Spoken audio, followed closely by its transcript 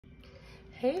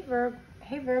Hey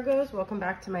Virgos, welcome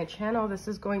back to my channel. This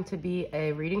is going to be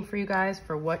a reading for you guys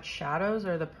for what shadows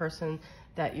or the person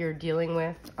that you're dealing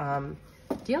with,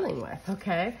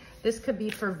 okay? This could be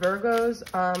for Virgos,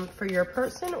 for your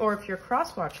person, or if you're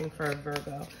cross-watching for a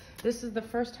Virgo. This is the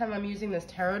first time I'm using this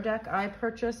tarot deck I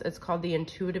purchased. It's called the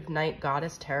Intuitive Night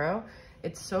Goddess Tarot.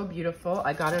 It's so beautiful.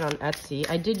 I got it on Etsy.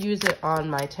 I did use it on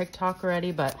my TikTok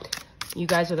already, but you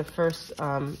guys are the first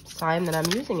sign that I'm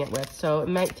using it with. So it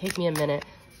might take me a minute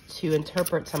to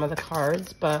interpret some of the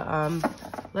cards, but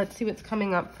let's see what's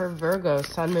coming up for Virgo.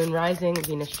 Sun, Moon, Rising,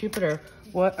 Venus, Jupiter.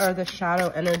 What are the shadow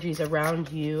energies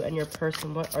around you and your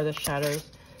person? What are the shadows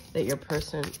that your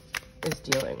person is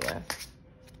dealing with?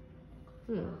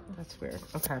 That's weird.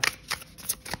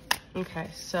 Okay,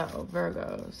 so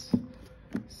Virgos.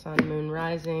 Sun, Moon,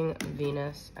 Rising,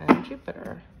 Venus, and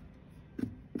Jupiter.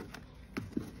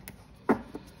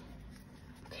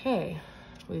 Okay,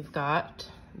 we've got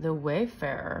the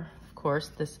Wayfarer. Of course,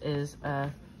 this is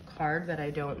a card that I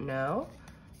don't know,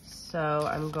 so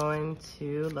I'm going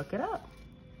to look it up.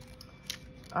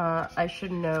 I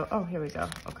should know. Oh, here we go.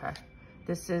 Okay,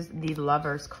 this is the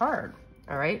Lover's card.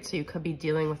 All right, so you could be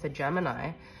dealing with a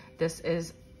Gemini. This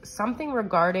is something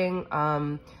regarding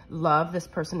love. This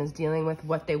person is dealing with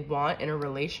what they want in a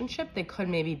relationship. They could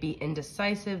maybe be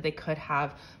indecisive. They could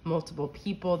have multiple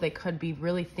people. They could be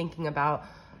really thinking about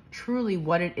truly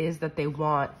what it is that they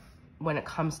want when it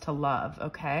comes to love,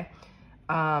 okay?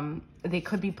 They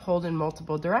could be pulled in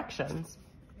multiple directions.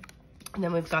 And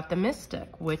then we've got the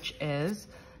Mystic, which is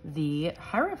the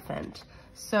Hierophant.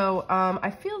 So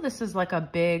I feel this is like a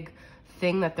big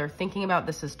thing that they're thinking about.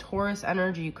 This is Taurus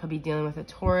energy. You could be dealing with a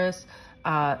Taurus.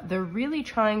 They're really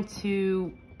trying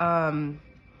to, you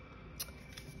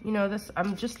know, this,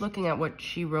 I'm just looking at what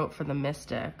she wrote for the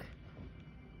Mystic.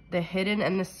 The hidden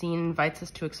and the seen invites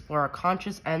us to explore our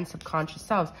conscious and subconscious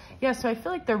selves. Yeah, so I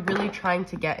feel like they're really trying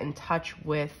to get in touch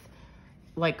with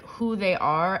like who they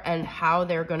are and how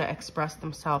they're going to express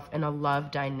themselves in a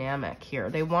love dynamic here.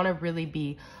 They want to really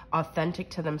be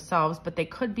authentic to themselves, but they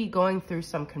could be going through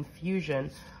some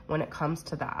confusion when it comes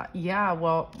to that. Yeah,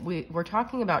 well, we're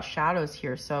talking about shadows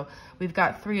here. So we've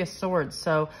got Three of Swords.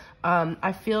 So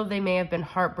I feel they may have been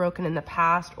heartbroken in the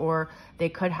past, or they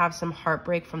could have some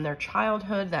heartbreak from their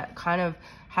childhood that kind of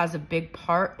has a big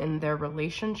part in their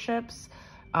relationships.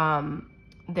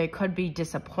 They could be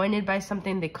disappointed by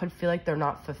something. They could feel like they're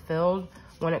not fulfilled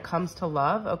when it comes to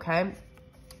love, okay?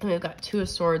 And we've got Two of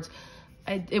Swords.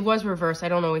 It was reversed. I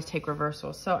don't always take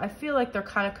reversals. So I feel like they're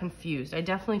kind of confused. I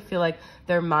definitely feel like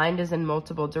their mind is in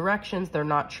multiple directions. They're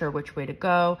not sure which way to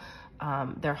go.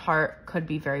 Their heart could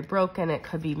be very broken. It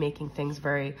could be making things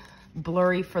very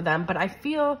blurry for them. But I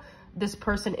feel this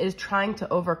person is trying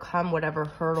to overcome whatever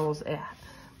hurdles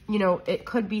you know, it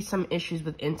could be some issues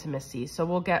with intimacy. So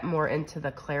we'll get more into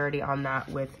the clarity on that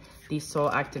with the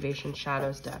Soul Activation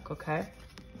Shadows deck, okay?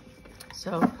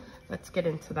 So let's get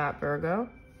into that, Virgo.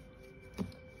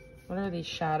 What are these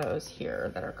shadows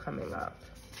here that are coming up?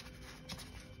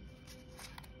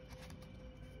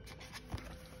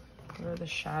 What are the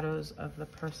shadows of the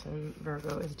person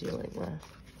Virgo is dealing with?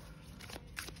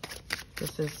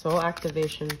 This is Soul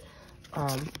Activation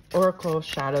Oracle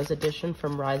Shadows Edition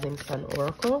from Rising Sun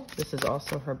Oracle. This is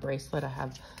also her bracelet. I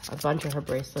have a bunch of her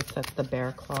bracelets. That's the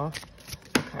bear claw.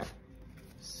 Okay.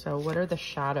 So what are the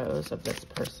shadows of this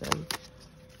person?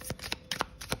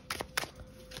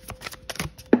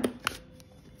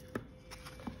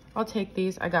 I'll take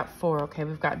these. I got 4. Okay,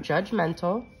 we've got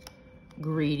Judgmental,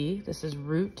 Greedy. This is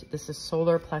Root. This is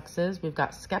Solar Plexus. We've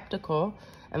got Skeptical,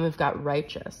 and we've got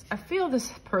Righteous. I feel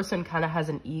this person kind of has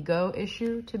an ego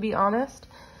issue, to be honest.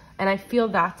 And I feel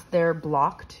that's their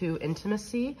block to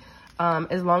intimacy.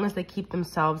 As long as they keep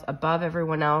themselves above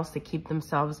everyone else, they keep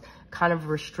themselves kind of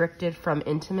restricted from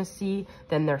intimacy,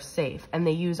 then they're safe. And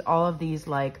they use all of these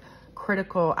like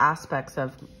critical aspects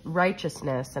of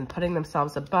righteousness and putting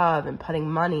themselves above and putting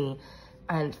money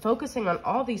and focusing on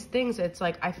all these things. It's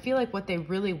like, I feel like what they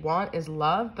really want is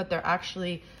love, but they're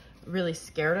actually really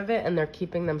scared of it and they're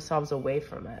keeping themselves away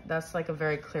from it. That's like a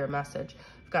very clear message.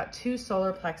 We've got 2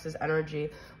 solar plexus energy,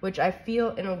 which I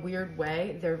feel in a weird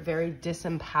way, they're very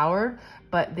disempowered,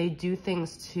 but they do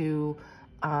things to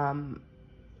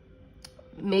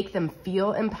make them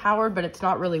feel empowered, but it's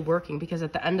not really working because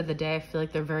at the end of the day, I feel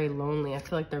like they're very lonely. I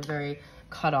feel like they're very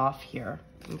cut off here,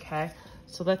 okay?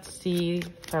 So let's see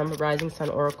from Rising Sun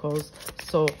Oracle's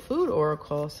Soul Food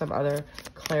Oracle, some other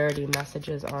clarity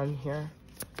messages on here.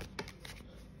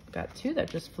 Got 2 that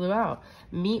just flew out.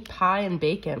 Meat, pie, and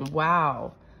bacon.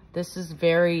 Wow. This is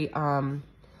very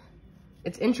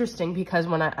it's interesting because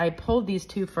when I pulled these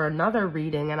two for another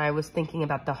reading and I was thinking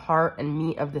about the heart and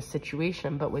meat of the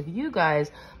situation, but with you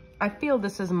guys, I feel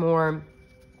this is more,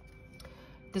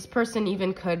 this person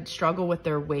even could struggle with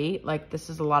their weight. Like this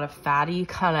is a lot of fatty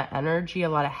kind of energy, a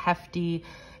lot of hefty.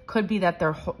 Could be that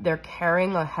they're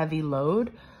carrying a heavy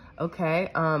load, okay?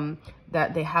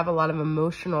 That they have a lot of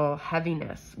emotional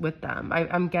heaviness with them.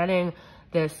 I'm getting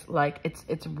this, like,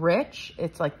 it's rich.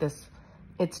 It's like this,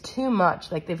 it's too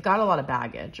much. Like they've got a lot of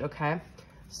baggage, okay?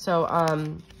 So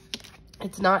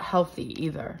it's not healthy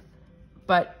either.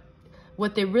 But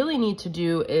what they really need to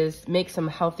do is make some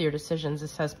healthier decisions. It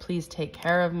says, please take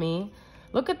care of me.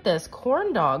 Look at this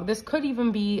corn dog. This could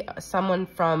even be someone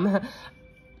from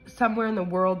somewhere in the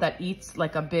world that eats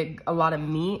like a lot of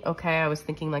meat. Okay, I was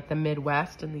thinking like the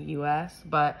Midwest in the US,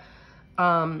 but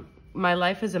my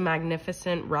life is a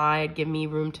magnificent ride. Give me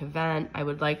room to vent. I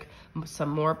would like some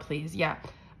more, please. Yeah,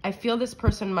 I feel this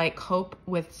person might cope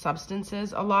with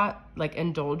substances a lot, like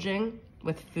indulging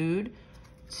with food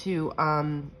to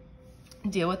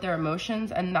deal with their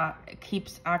emotions, and that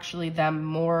keeps actually them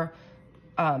more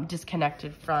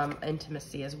disconnected from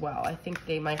intimacy as well. I think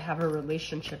they might have a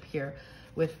relationship here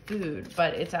with food,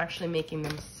 but it's actually making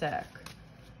them sick.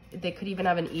 They could even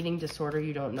have an eating disorder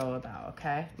you don't know about,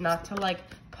 okay? Not to like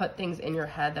put things in your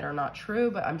head that are not true,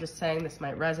 but I'm just saying this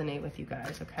might resonate with you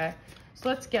guys, okay? So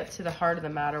let's get to the heart of the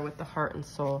matter with the Heart and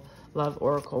Soul Love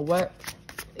Oracle. What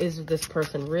is this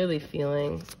person really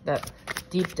feeling that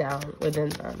deep down within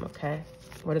them, okay?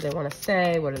 What do they want to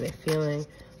say? What are they feeling?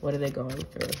 What are they going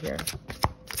through here?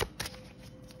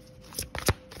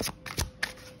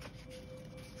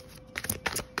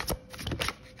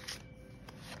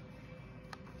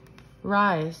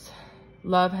 Rise.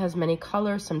 Love has many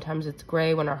colors. Sometimes it's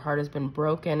gray when our heart has been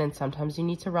broken, and sometimes you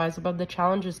need to rise above the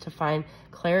challenges to find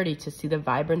clarity, to see the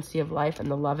vibrancy of life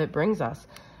and the love it brings us.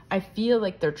 I feel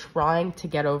like they're trying to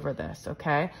get over this,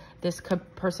 okay? This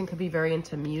person could be very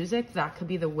into music. That could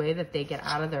be the way that they get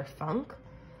out of their funk.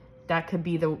 That could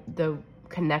be the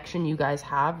connection you guys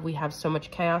have. We have so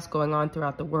much chaos going on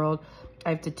throughout the world. I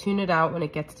have to tune it out when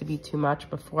it gets to be too much.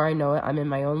 Before I know it, I'm in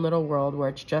my own little world where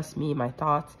it's just me, my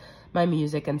thoughts, my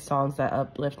music, and songs that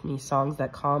uplift me, songs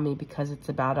that calm me, because it's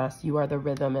about us. You are the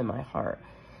rhythm in my heart.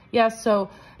 Yeah, so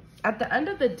at the end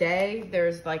of the day,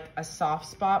 there's like a soft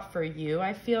spot for you.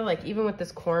 I feel like even with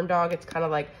this corn dog, it's kind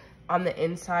of like on the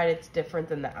inside, it's different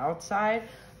than the outside.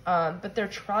 But they're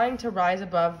trying to rise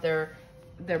above their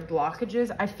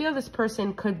blockages. I feel this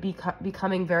person could be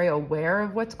becoming very aware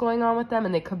of what's going on with them,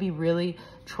 and they could be really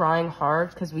trying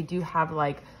hard, because we do have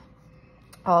like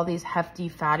all these hefty,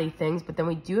 fatty things, but then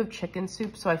we do have chicken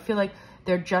soup. So I feel like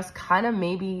they're just kind of,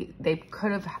 maybe they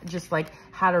could have just like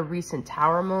had a recent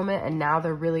tower moment, and now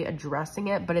they're really addressing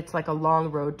it, but it's like a long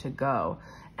road to go.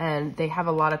 And they have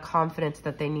a lot of confidence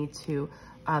that they need to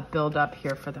build up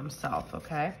here for themselves,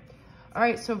 okay? All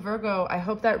right, so Virgo, I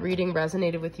hope that reading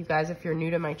resonated with you guys. If you're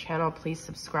new to my channel, please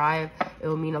subscribe. It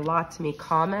will mean a lot to me.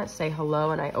 Comment, say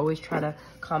hello, and I always try to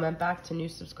comment back to new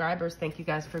subscribers. Thank you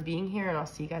guys for being here, and I'll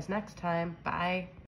see you guys next time. Bye.